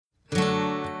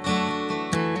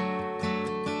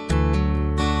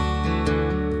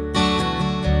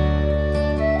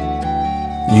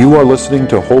You are listening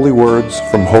to Holy Words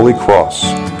from Holy Cross,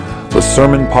 the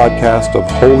sermon podcast of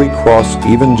Holy Cross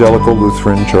Evangelical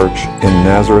Lutheran Church in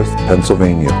Nazareth,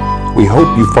 Pennsylvania. We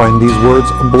hope you find these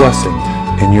words a blessing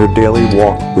in your daily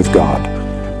walk with God.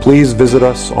 Please visit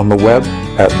us on the web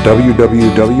at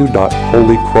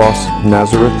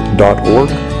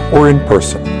www.holycrossnazareth.org or in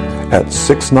person at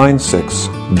 696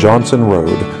 Johnson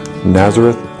Road,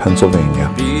 Nazareth, Pennsylvania.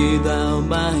 Be thou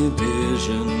my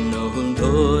vision, O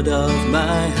Lord of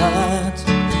my heart,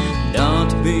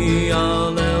 not be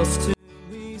all else to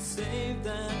me, save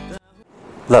that thou...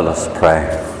 Let us pray.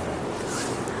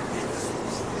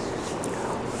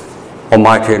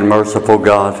 Almighty and merciful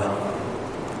God,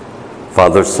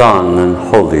 Father, Son, and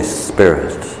Holy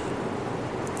Spirit,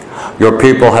 your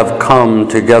people have come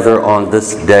together on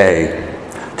this day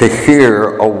to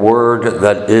hear a word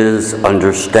that is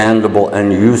understandable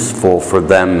and useful for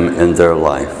them in their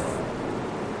life.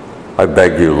 I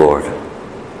beg you, Lord,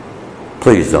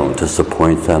 please don't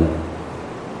disappoint them.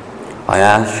 I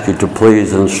ask you to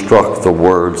please instruct the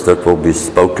words that will be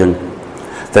spoken,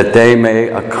 that they may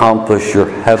accomplish your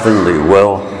heavenly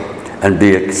will and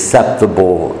be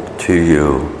acceptable to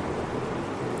you.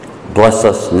 Bless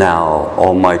us now,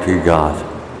 Almighty God,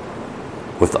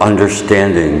 with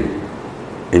understanding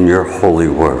in your holy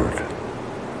word.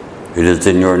 It is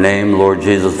in your name, Lord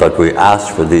Jesus, that we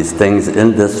ask for these things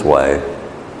in this way.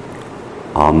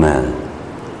 Amen.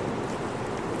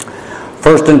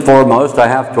 First and foremost, I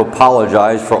have to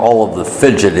apologize for all of the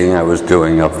fidgeting I was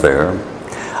doing up there.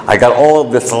 I got all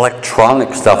of this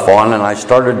electronic stuff on and I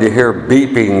started to hear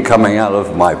beeping coming out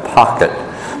of my pocket.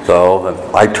 So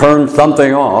I turned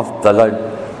something off that I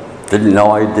didn't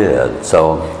know I did.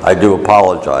 So I do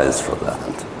apologize for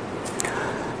that.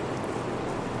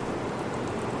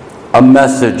 A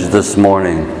message this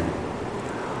morning,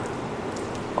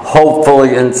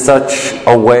 hopefully in such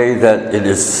a way that it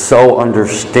is so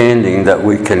understanding that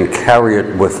we can carry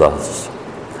it with us.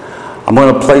 I'm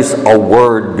going to place a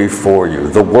word before you.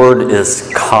 The word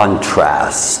is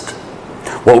contrast.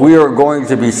 What we are going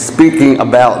to be speaking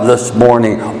about this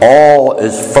morning all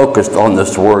is focused on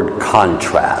this word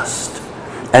contrast.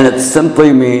 And it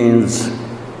simply means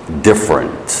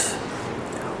different.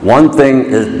 One thing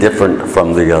is different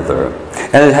from the other.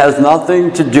 And it has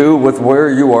nothing to do with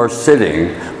where you are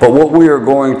sitting, but what we are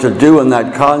going to do in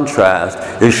that contrast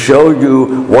is show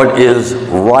you what is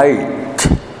right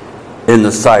in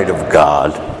the sight of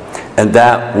God and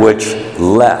that which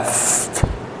left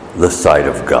the sight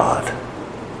of God.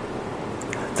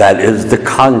 That is the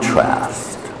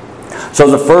contrast.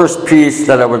 So the first piece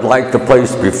that I would like to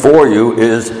place before you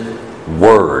is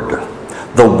Word.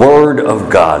 The Word of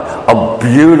God, a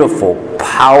beautiful,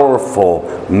 powerful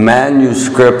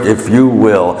manuscript, if you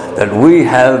will, that we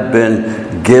have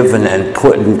been given and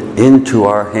put into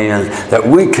our hands, that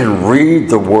we can read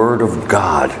the Word of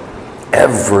God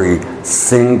every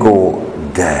single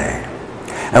day.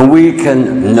 And we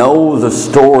can know the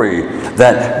story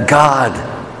that God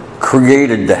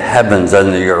created the heavens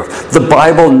and the earth. The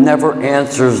Bible never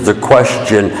answers the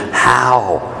question,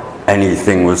 how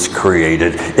anything was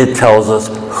created. It tells us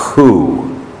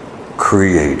who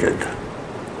created.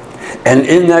 And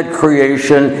in that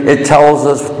creation, it tells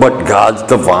us what God's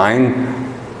divine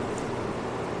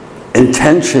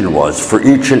intention was for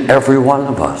each and every one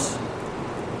of us.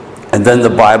 And then the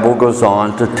Bible goes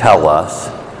on to tell us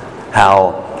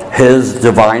how His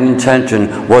divine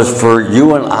intention was for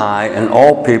you and I and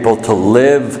all people to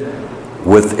live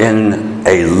within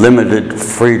a limited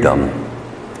freedom.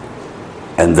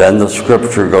 And then the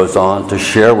scripture goes on to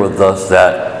share with us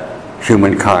that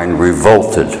humankind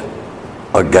revolted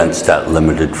against that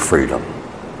limited freedom.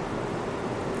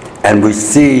 And we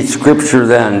see scripture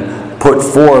then put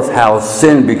forth how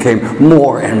sin became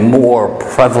more and more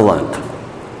prevalent.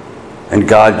 And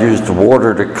God used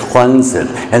water to cleanse it.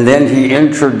 And then He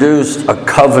introduced a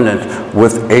covenant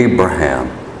with Abraham.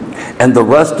 And the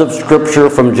rest of scripture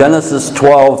from Genesis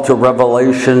 12 to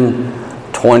Revelation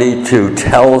 22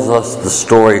 tells us the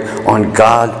story on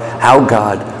God, how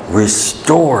God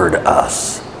restored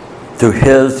us to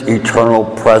His eternal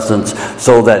presence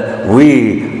so that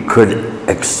we could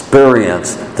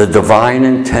experience the divine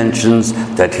intentions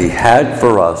that He had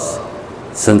for us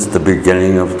since the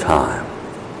beginning of time.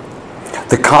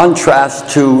 The contrast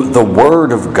to the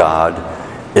Word of God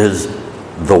is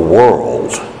the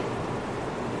world.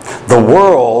 The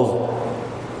world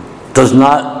does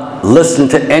not listen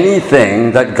to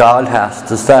anything that God has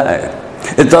to say.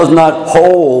 It does not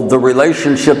hold the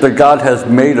relationship that God has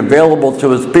made available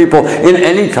to His people in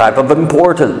any type of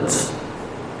importance.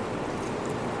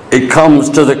 It comes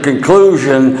to the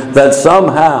conclusion that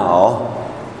somehow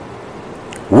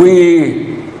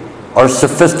we are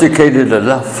sophisticated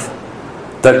enough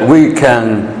that we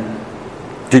can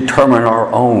determine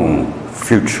our own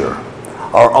future,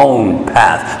 our own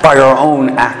path, by our own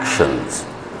actions.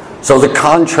 So the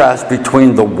contrast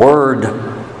between the Word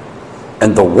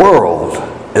and the world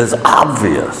is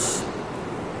obvious.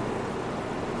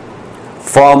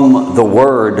 From the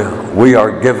Word, we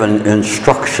are given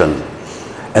instruction,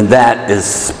 and that is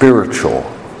spiritual.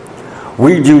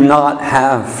 We do not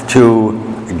have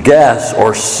to guess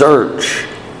or search.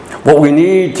 What we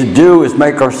need to do is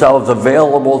make ourselves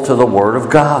available to the Word of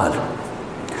God.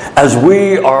 As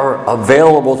we are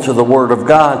available to the Word of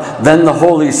God, then the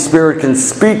Holy Spirit can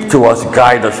speak to us,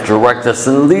 guide us, direct us,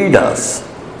 and lead us.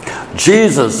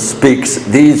 Jesus speaks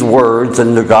these words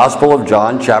in the Gospel of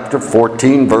John, chapter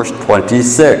 14, verse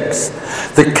 26.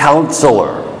 The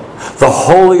Counselor, the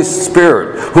Holy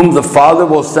Spirit, whom the Father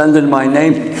will send in my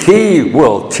name, he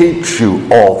will teach you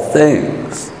all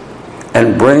things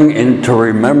and bring into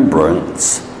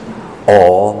remembrance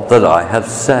all that I have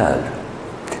said.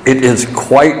 It is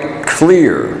quite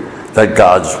clear that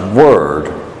God's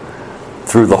Word,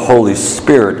 through the Holy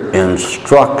Spirit,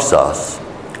 instructs us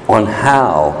on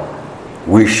how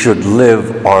we should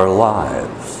live our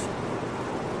lives.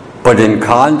 But in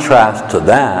contrast to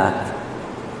that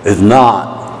is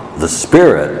not the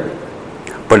Spirit,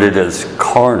 but it is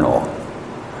carnal.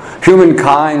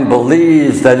 Humankind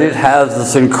believes that it has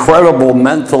this incredible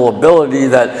mental ability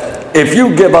that if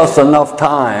you give us enough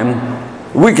time,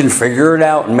 we can figure it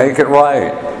out and make it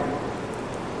right.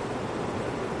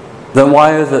 Then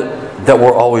why is it that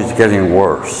we're always getting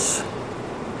worse?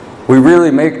 We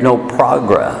really make no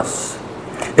progress.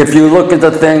 If you look at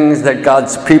the things that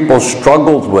God's people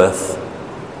struggled with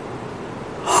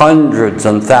hundreds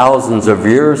and thousands of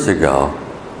years ago,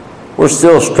 we're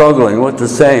still struggling with the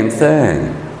same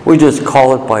thing. We just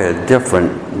call it by a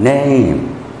different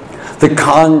name. The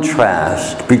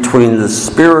contrast between the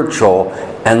spiritual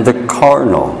and the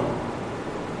carnal.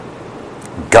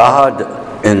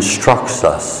 God instructs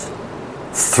us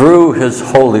through His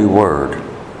holy word,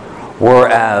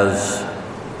 whereas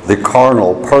the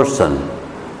carnal person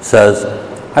says,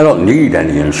 I don't need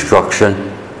any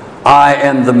instruction. I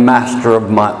am the master of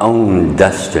my own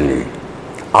destiny.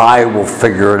 I will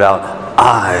figure it out.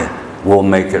 I will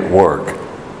make it work.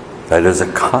 That is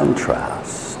a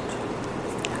contrast.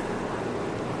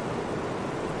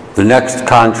 The next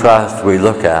contrast we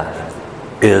look at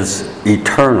is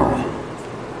eternal.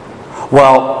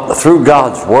 Well, through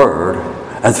God's Word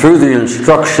and through the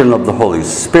instruction of the Holy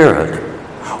Spirit,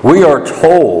 we are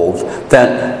told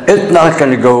that it's not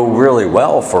going to go really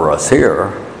well for us here,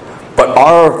 but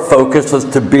our focus is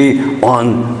to be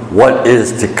on what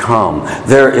is to come.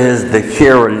 There is the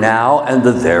here and now and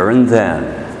the there and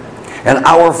then. And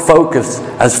our focus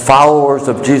as followers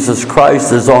of Jesus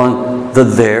Christ is on the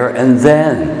there and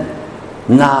then,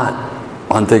 not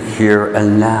on the here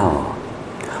and now.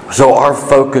 So our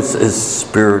focus is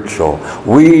spiritual.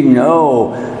 We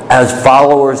know as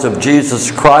followers of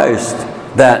Jesus Christ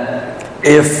that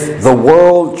if the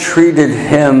world treated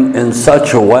Him in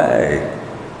such a way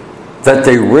that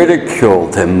they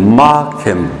ridiculed Him, mocked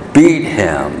Him, beat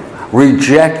Him,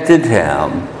 rejected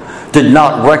Him, did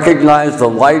not recognize the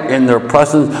light in their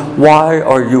presence, why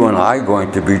are you and I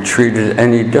going to be treated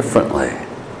any differently?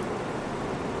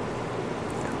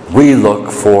 We look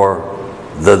for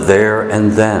the there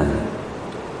and then.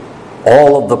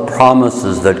 All of the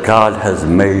promises that God has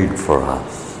made for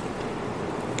us.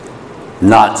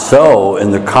 Not so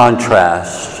in the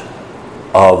contrast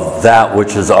of that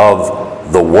which is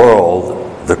of the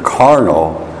world, the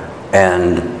carnal,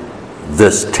 and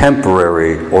this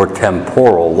temporary or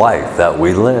temporal life that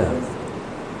we live.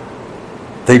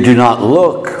 They do not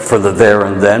look for the there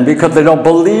and then because they don't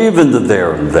believe in the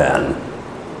there and then.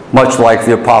 Much like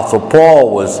the Apostle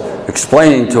Paul was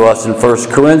explaining to us in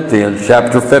 1 Corinthians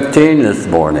chapter 15 this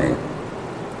morning.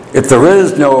 If there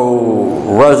is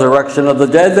no resurrection of the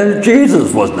dead, then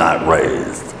Jesus was not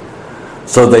raised.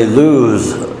 So they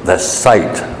lose the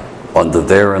sight on the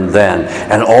there and then.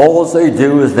 And all they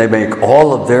do is they make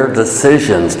all of their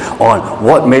decisions on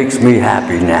what makes me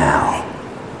happy now.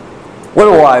 What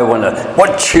do I want to,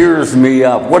 what cheers me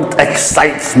up? What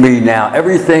excites me now?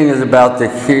 Everything is about the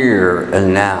here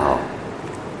and now.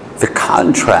 The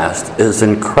contrast is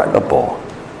incredible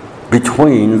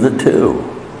between the two.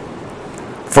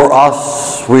 For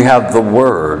us, we have the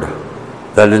Word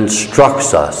that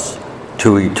instructs us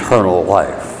to eternal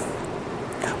life.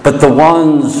 But the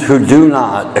ones who do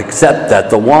not accept that,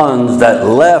 the ones that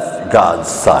left God's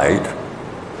sight,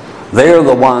 they are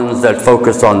the ones that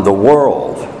focus on the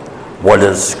world, what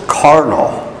is carnal,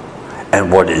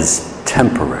 and what is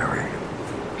temporary.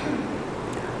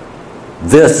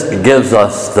 This gives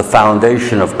us the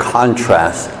foundation of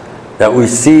contrast that we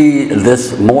see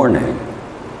this morning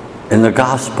in the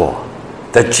gospel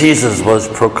that Jesus was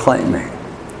proclaiming.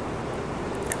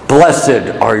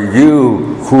 Blessed are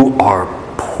you who are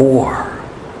poor,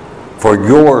 for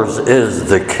yours is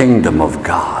the kingdom of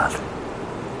God.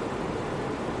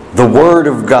 The Word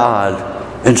of God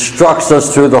instructs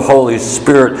us through the Holy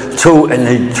Spirit to an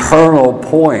eternal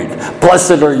point.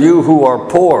 Blessed are you who are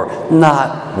poor,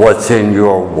 not what's in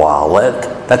your wallet.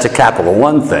 That's a capital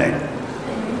one thing.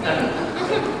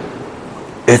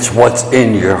 It's what's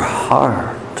in your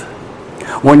heart.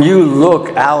 When you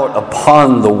look out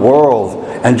upon the world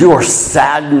and you are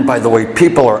saddened by the way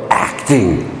people are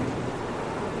acting,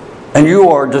 and you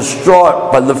are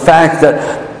distraught by the fact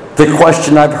that the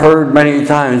question I've heard many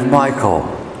times, Michael,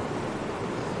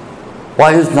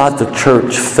 why is not the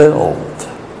church filled?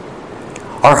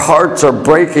 Our hearts are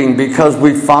breaking because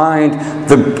we find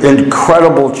the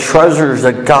incredible treasures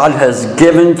that God has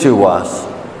given to us.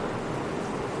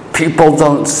 People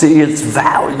don't see its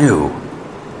value.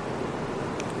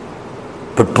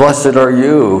 But blessed are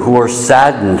you who are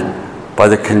saddened by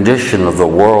the condition of the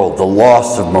world, the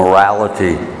loss of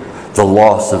morality, the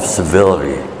loss of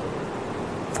civility.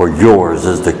 For yours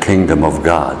is the kingdom of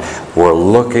God. We're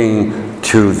looking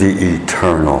to the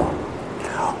eternal.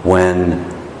 When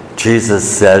Jesus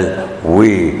said,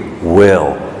 we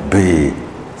will be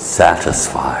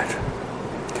satisfied.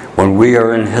 When we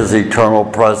are in his eternal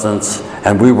presence,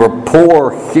 and we were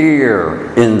poor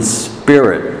here in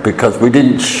spirit because we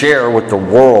didn't share with the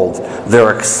world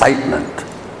their excitement.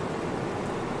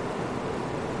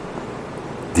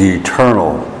 The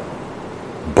eternal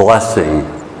blessing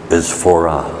is for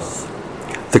us.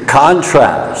 The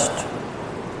contrast,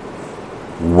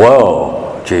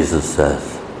 woe, Jesus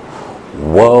says,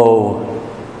 woe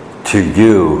to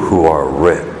you who are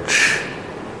rich,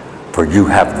 for you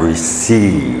have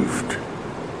received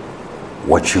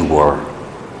what you were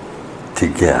to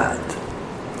get.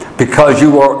 Because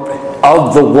you are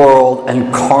of the world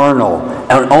and carnal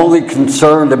and only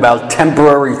concerned about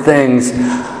temporary things,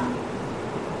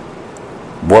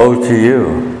 woe to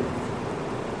you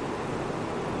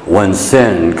when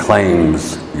sin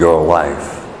claims your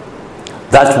life.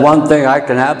 That's one thing I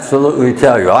can absolutely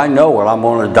tell you. I know what I'm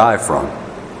going to die from.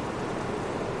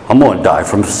 I'm going to die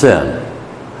from sin.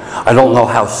 I don't know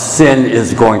how sin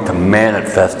is going to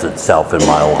manifest itself in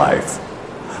my life,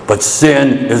 but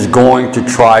sin is going to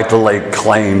try to lay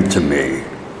claim to me,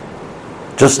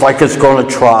 just like it's going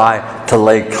to try to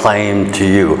lay claim to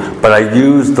you. But I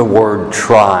use the word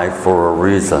try for a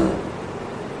reason,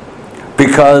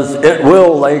 because it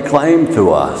will lay claim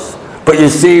to us. But you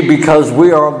see, because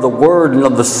we are of the Word and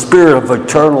of the Spirit of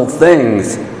eternal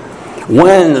things,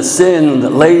 when the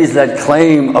sin lays that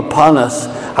claim upon us,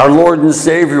 our Lord and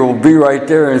Savior will be right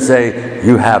there and say,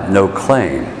 you have no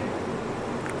claim,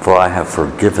 for I have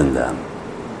forgiven them.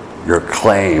 Your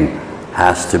claim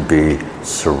has to be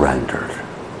surrendered.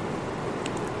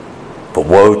 But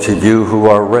woe to you who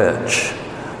are rich,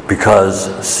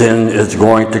 because sin is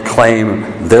going to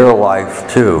claim their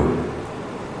life too,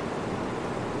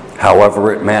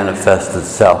 however it manifests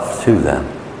itself to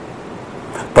them.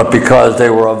 But because they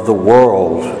were of the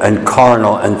world and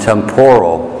carnal and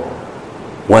temporal,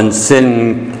 when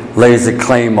sin lays a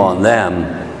claim on them,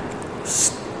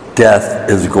 death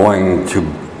is going to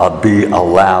be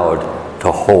allowed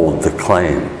to hold the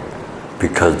claim,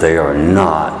 because they are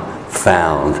not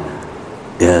found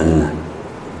in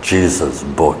Jesus'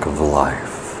 book of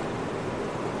life.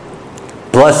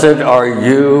 Blessed are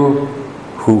you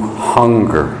who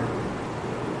hunger,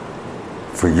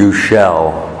 for you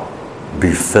shall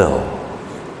be filled.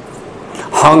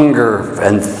 Hunger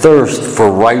and thirst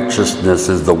for righteousness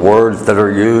is the words that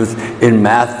are used in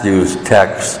Matthew's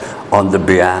text on the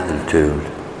Beatitude.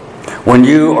 When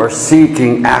you are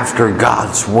seeking after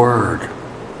God's Word,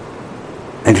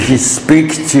 and He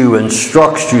speaks to you,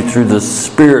 instructs you through the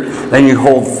Spirit, and you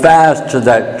hold fast to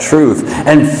that truth,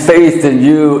 and faith in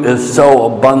you is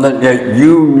so abundant, yet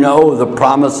you know the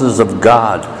promises of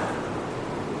God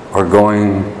are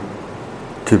going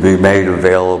to be made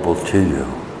available to you.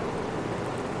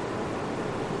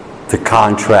 The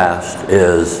contrast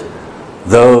is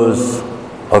those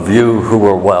of you who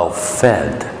are well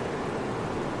fed,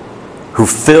 who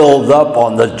filled up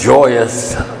on the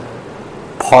joyous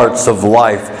parts of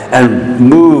life and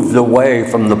moved away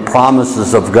from the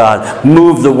promises of God,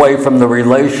 moved away from the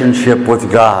relationship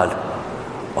with God.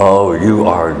 Oh, you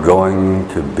are going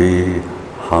to be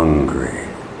hungry.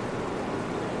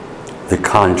 The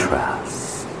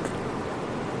contrast.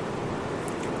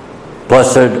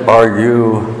 Blessed are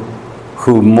you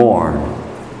who mourn,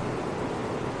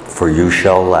 for you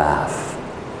shall laugh.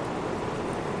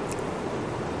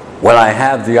 When I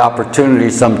have the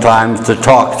opportunity sometimes to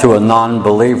talk to a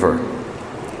non-believer,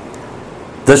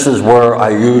 this is where I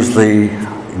usually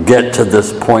get to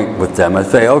this point with them. I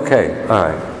say, okay, all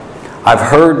right,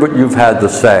 I've heard what you've had to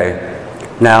say.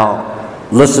 Now,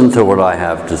 listen to what I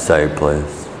have to say,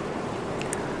 please.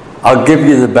 I'll give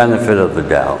you the benefit of the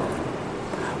doubt.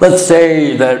 Let's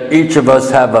say that each of us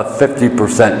have a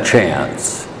 50%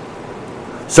 chance.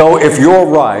 So if you're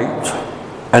right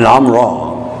and I'm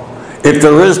wrong, if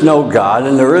there is no God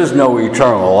and there is no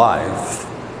eternal life,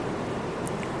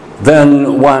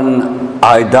 then when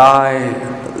I die,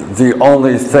 the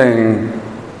only thing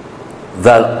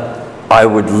that I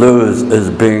would lose is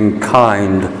being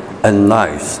kind and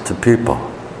nice to people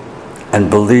and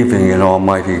believing in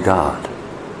Almighty God.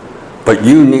 But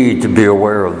you need to be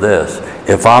aware of this.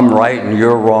 If I'm right and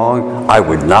you're wrong, I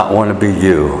would not want to be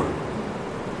you.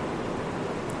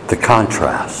 The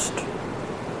contrast.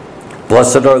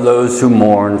 Blessed are those who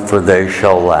mourn, for they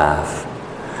shall laugh.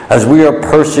 As we are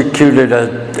persecuted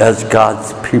as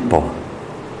God's people,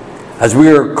 as we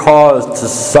are caused to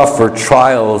suffer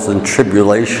trials and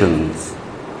tribulations,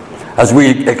 as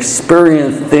we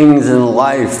experience things in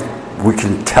life, we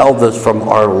can tell this from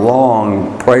our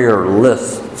long prayer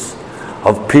lists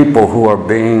of people who are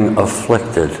being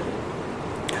afflicted.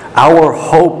 Our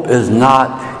hope is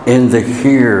not in the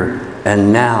here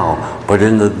and now, but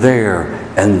in the there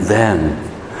and then.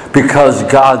 Because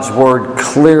God's Word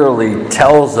clearly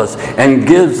tells us and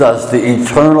gives us the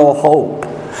eternal hope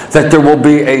that there will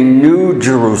be a new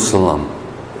Jerusalem,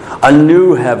 a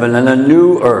new heaven and a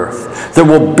new earth. There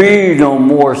will be no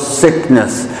more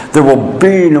sickness. There will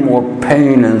be no more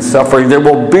pain and suffering. There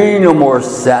will be no more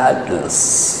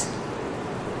sadness.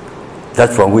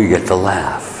 That's when we get to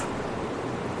laugh.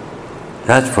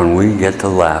 That's when we get to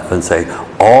laugh and say,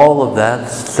 all of that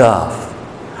stuff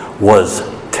was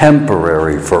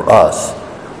temporary for us,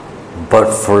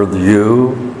 but for you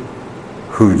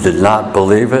who did not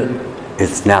believe it,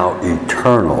 it's now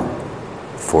eternal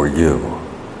for you.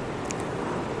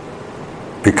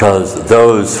 Because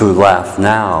those who laugh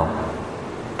now,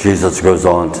 Jesus goes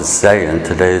on to say in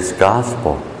today's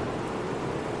gospel,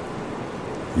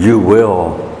 you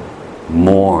will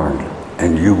mourn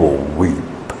and you will weep.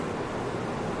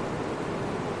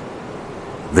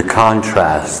 The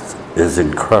contrast is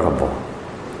incredible.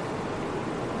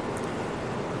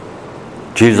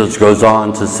 Jesus goes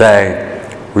on to say,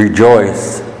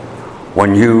 rejoice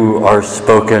when you are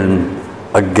spoken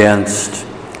against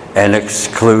and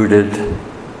excluded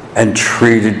and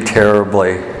treated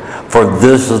terribly, for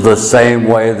this is the same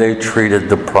way they treated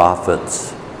the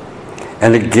prophets.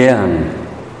 And again,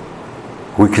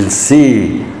 we can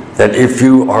see that if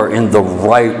you are in the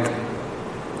right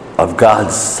of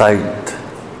God's sight,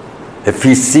 if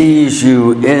He sees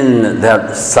you in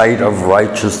that sight of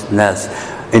righteousness,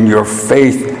 and your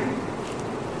faith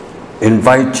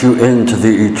invites you into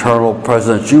the eternal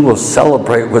presence, you will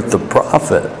celebrate with the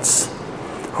prophets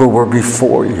who were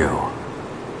before you.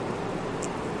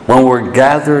 When we're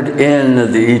gathered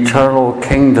in the eternal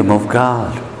kingdom of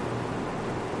God,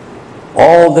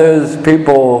 all those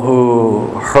people who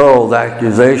hurled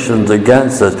accusations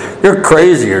against us, you're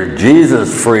crazy, you're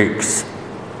Jesus freaks.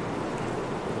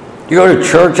 You go to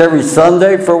church every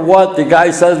Sunday for what? The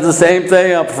guy says the same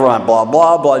thing up front, blah,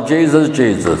 blah, blah, Jesus,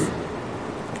 Jesus.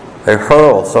 They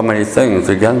hurl so many things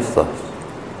against us.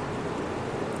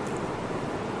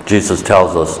 Jesus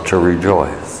tells us to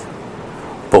rejoice.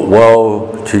 But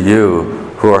woe to you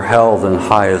who are held in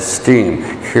high esteem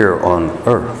here on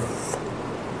earth.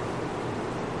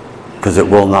 Because it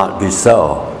will not be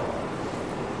so.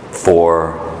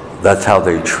 For that's how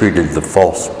they treated the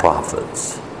false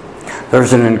prophets.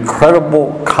 There's an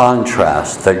incredible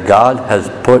contrast that God has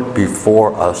put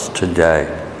before us today.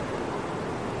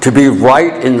 To be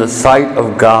right in the sight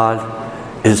of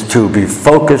God is to be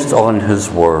focused on His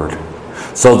Word,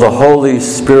 so the Holy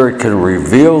Spirit can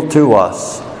reveal to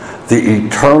us the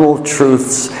eternal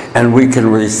truths and we can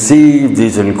receive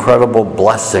these incredible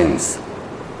blessings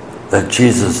that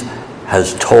Jesus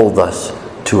has told us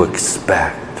to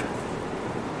expect.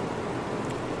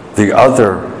 The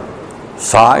other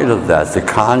side of that, the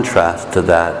contrast to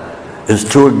that, is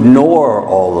to ignore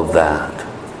all of that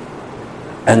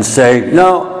and say,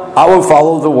 no, I will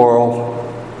follow the world.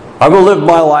 I will live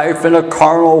my life in a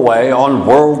carnal way on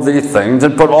worldly things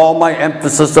and put all my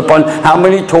emphasis upon how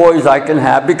many toys I can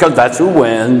have because that's who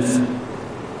wins.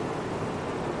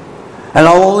 And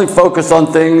I'll only focus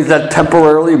on things that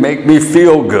temporarily make me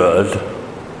feel good.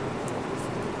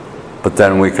 But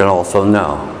then we can also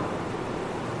know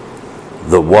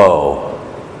the woe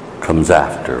comes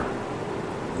after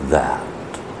that.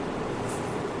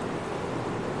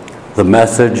 The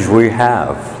message we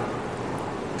have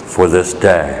for this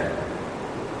day: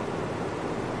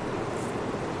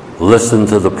 listen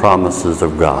to the promises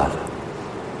of God.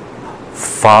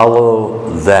 Follow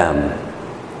them.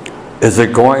 Is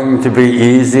it going to be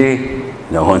easy?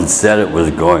 No one said it was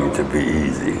going to be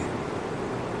easy.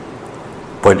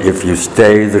 But if you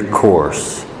stay the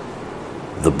course,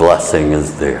 the blessing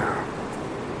is there.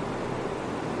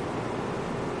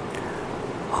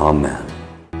 Amen.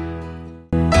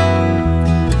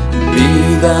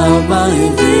 Be thou my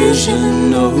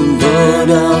vision, O Lord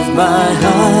of my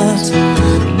heart.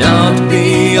 Not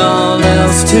be all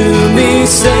else to me,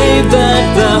 save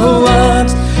that thou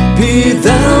art. Be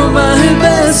thou my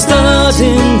best start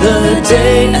in the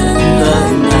day and the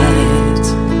night.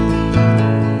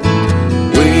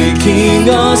 Waking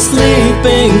or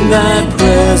sleeping, thy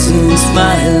presence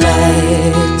my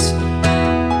light.